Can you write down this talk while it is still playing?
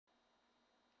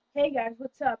Hey guys,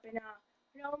 what's up? I'm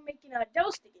making a dough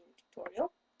sticking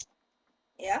tutorial.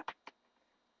 Yeah,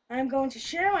 I'm going to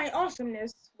share my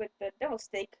awesomeness with the devil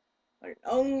stick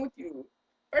along with you.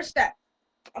 First step,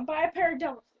 I'll buy a pair of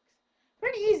devil sticks.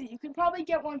 Pretty easy. You can probably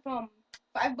get one from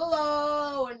Five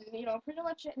Below, and pretty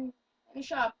much in any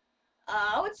shop.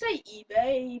 I would say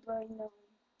eBay, but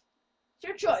it's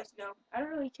your choice. I don't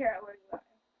really care where you buy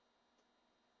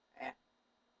it.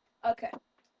 Yeah. Okay.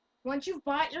 Once you've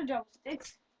bought your devil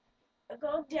sticks,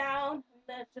 go down and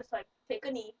then just like take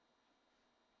a knee.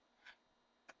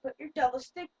 Put your double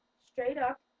stick straight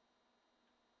up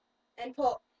and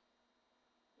pull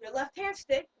your left hand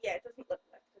stick. Yeah, it doesn't look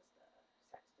left because the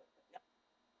side's still no.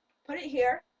 Put it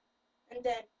here and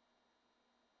then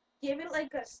give it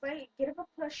like a slight, give it a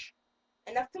push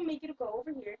enough to make it go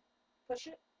over here. Push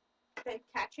it, then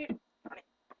catch it. I mean,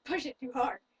 push it too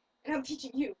hard, and I'm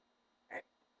teaching you. Alright,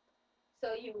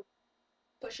 so you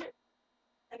push it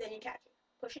and then you catch it.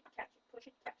 Push it, catch it, push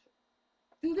it, catch it.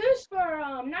 Do this for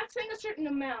not saying a certain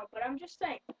amount, but I'm just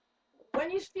saying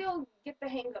when you feel get the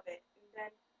hang of it, and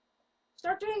then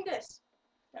start doing this.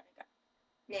 There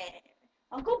we go. Nah,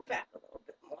 I'll go back a little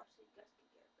bit more so you guys can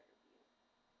get a better view.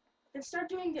 Then start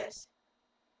doing this.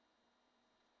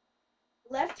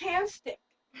 Left hand stick.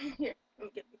 Here, let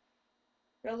me give you.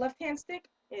 Your left hand stick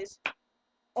is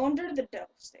under the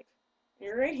devil stick.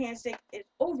 Your right hand stick is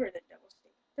over the devil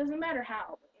stick. Doesn't matter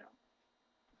how, but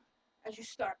as you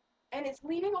start. And it's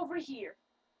leaning over here.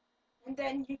 And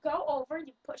then you go over,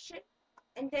 you push it,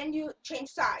 and then you change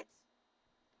sides.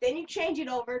 Then you change it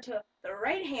over to the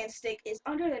right hand stick is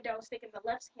under the devil stick and the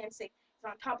left hand stick is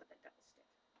on top of the devil stick.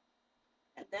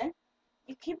 And then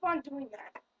you keep on doing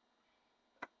that.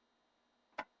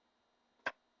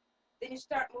 Then you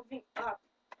start moving up.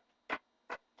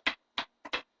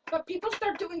 But people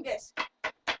start doing this.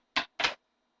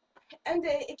 And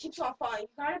then it keeps on falling. You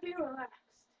gotta be relaxed.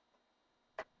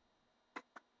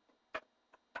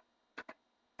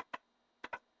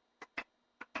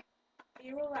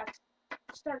 Be relaxed.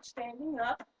 Start standing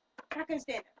up. I'm not gonna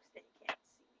stand up because then you can't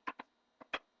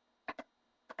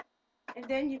see me. And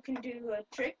then you can do a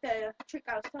trick, the trick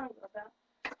I was telling you about.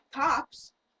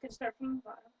 Tops. You can start from the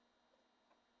bottom.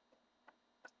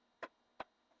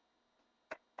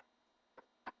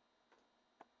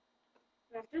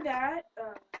 And after that,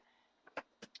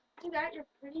 you're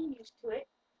pretty used to it.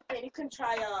 Then you can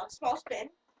try a small spin,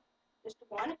 just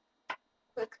one,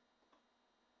 quick.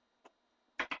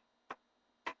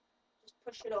 Just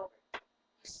push it over.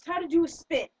 This is how to do a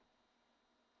spin.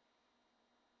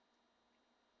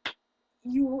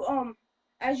 You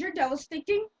as you're devil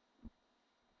sticking,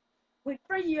 wait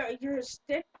for your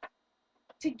stick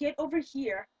to get over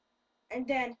here, and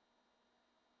then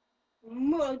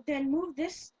move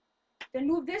this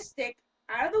stick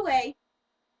out of the way,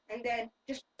 and then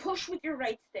just push with your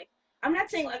right stick. I'm not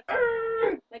saying like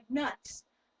nuts.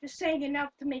 Just saying enough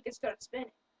to make it start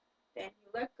spinning. Then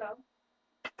you let go.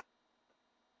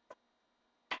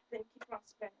 Then keep on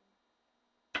spinning.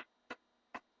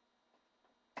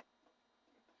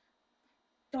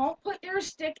 Don't put your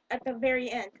stick at the very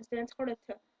end because then it's harder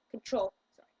to control.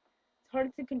 Sorry. It's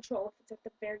harder to control if it's at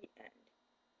the very end.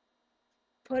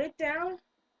 Put it down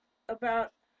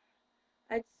about,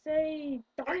 I'd say,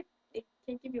 darn it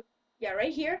can't give you, yeah,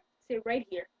 right here. Say right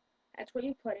here. That's where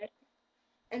you put it.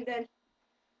 And then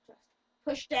just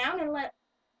push down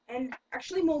and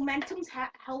actually momentum's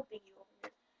helping you over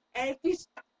here. And if you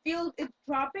feel it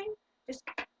dropping, just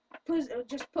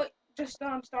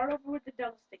start over with the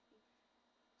double stick.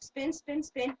 Spin, spin,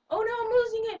 spin. Oh no, I'm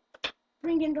losing it.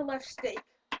 Bring in the left stick.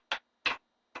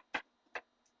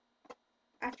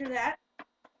 After that,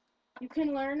 you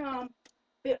can learn a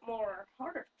bit more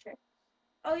harder tricks.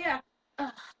 Oh yeah,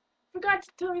 forgot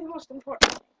to tell you the most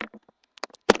important thing.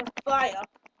 The fly up.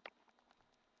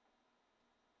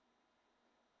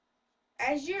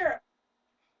 As you're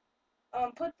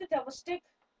put the double stick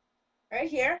right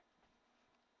here.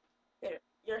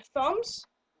 Your thumbs,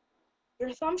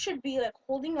 your thumb should be like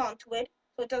holding on to it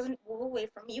so it doesn't move away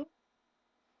from you.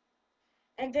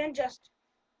 And then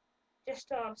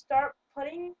start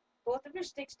putting both of your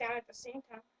sticks down at the same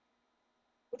time,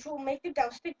 which will make the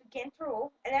double stick begin to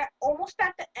roll. And almost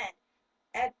at the end,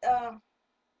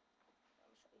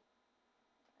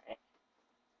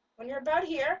 when you're about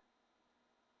here,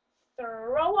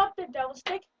 throw up the double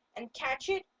stick and catch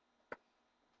it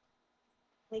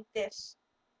like this.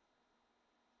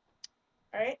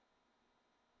 Alright?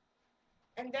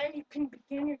 And then you can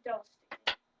begin your double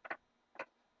stick.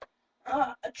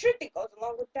 A trick that goes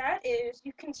along with that is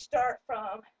you can start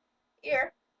from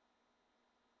here.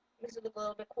 Makes it look a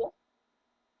little bit cool.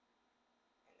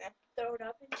 And then throw it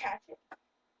up and catch it.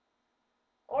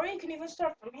 Or you can even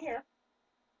start from here.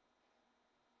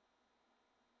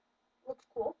 Looks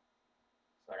cool,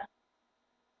 sorta.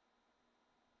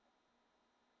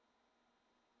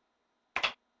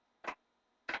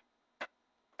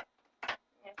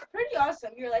 It's pretty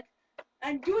awesome. You're like,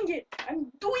 I'm doing it.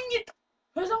 I'm doing it.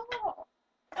 Huzzah! Oh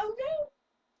no!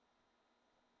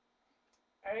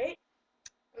 All right.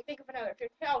 Let me think of another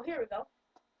trick. Oh, here we go.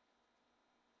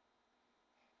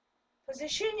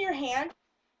 Position your hand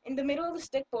in the middle of the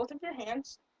stick. Both of your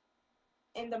hands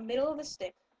in the middle of the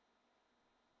stick,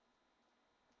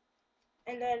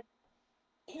 and then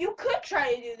you could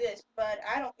try to do this, but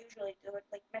I don't usually do it.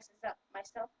 Like messes up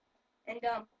myself. And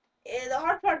the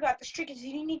hard part about this trick is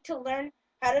you need to learn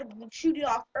how to shoot it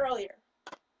off earlier.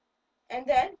 And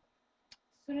then,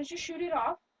 as soon as you shoot it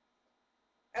off,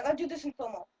 I'm gonna do this in slow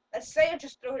mo. Let's say I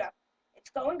just throw it up.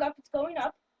 It's going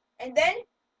up, and then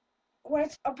when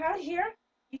it's about here,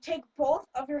 you take both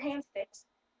of your hand sticks,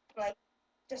 like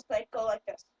just like go like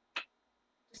this.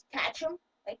 Just catch them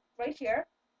like right here,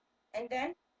 and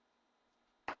then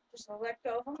just let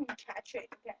go of them and catch it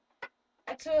again.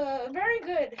 It's a very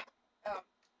good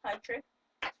hide trick.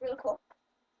 It's really cool.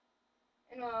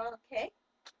 And okay,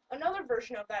 another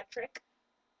version of that trick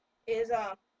is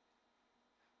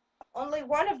only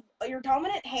one of your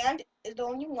dominant hand is the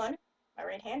only one. My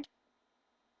right hand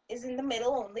is in the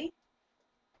middle only.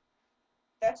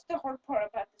 That's the hard part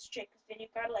about this trick, because then you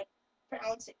gotta like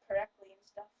balance it correctly and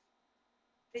stuff.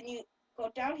 Then you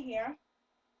go down here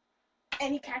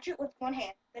and you catch it with one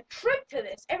hand. The trick to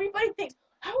this, everybody thinks,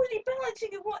 how is he balancing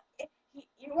it?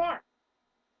 You aren't.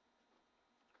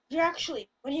 You actually,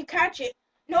 when you catch it,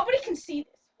 nobody can see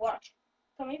this. Watch.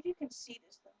 Tell me if you can see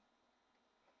this though.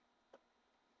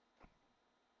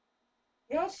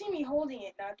 You don't see me holding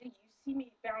it now, do you? You see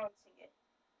me balancing it.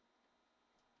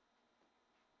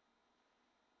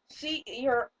 See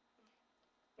your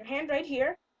hand right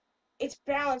here? It's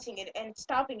balancing it and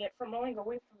stopping it from rolling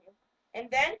away from you. And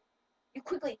then you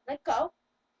quickly let go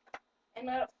and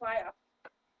let it fly up.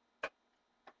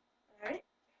 Alright?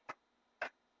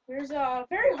 Here's a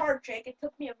very hard trick. It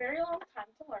took me a very long time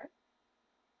to learn.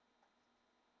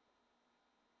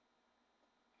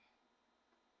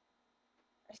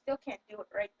 I still can't do it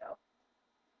right though.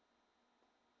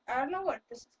 I don't know what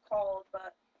this is called,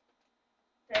 but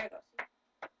there you go. See?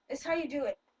 This is how you do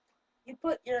it. You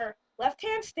put your left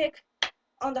hand stick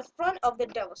on the front of the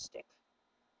devil stick.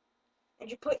 And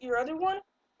you put your other one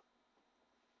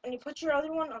on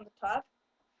the top,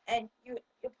 and you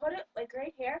put it like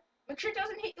right here. Make sure it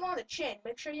doesn't hit you on the chin.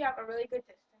 Make sure you have a really good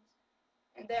distance.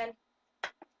 And then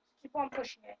keep on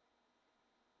pushing it.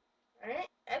 Alright?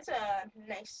 That's a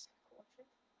nice cool trick.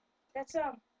 That's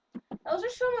those are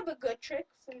some of the good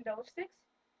tricks in devil sticks.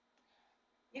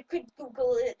 You could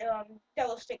Google it,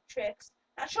 devil stick tricks.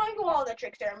 Not showing you all the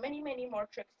tricks. There are many, many more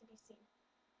tricks to be seen.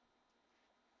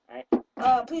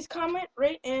 Alright. Please comment,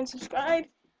 rate, and subscribe.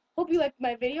 Hope you liked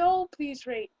my video. Please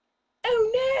rate.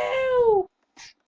 Oh no!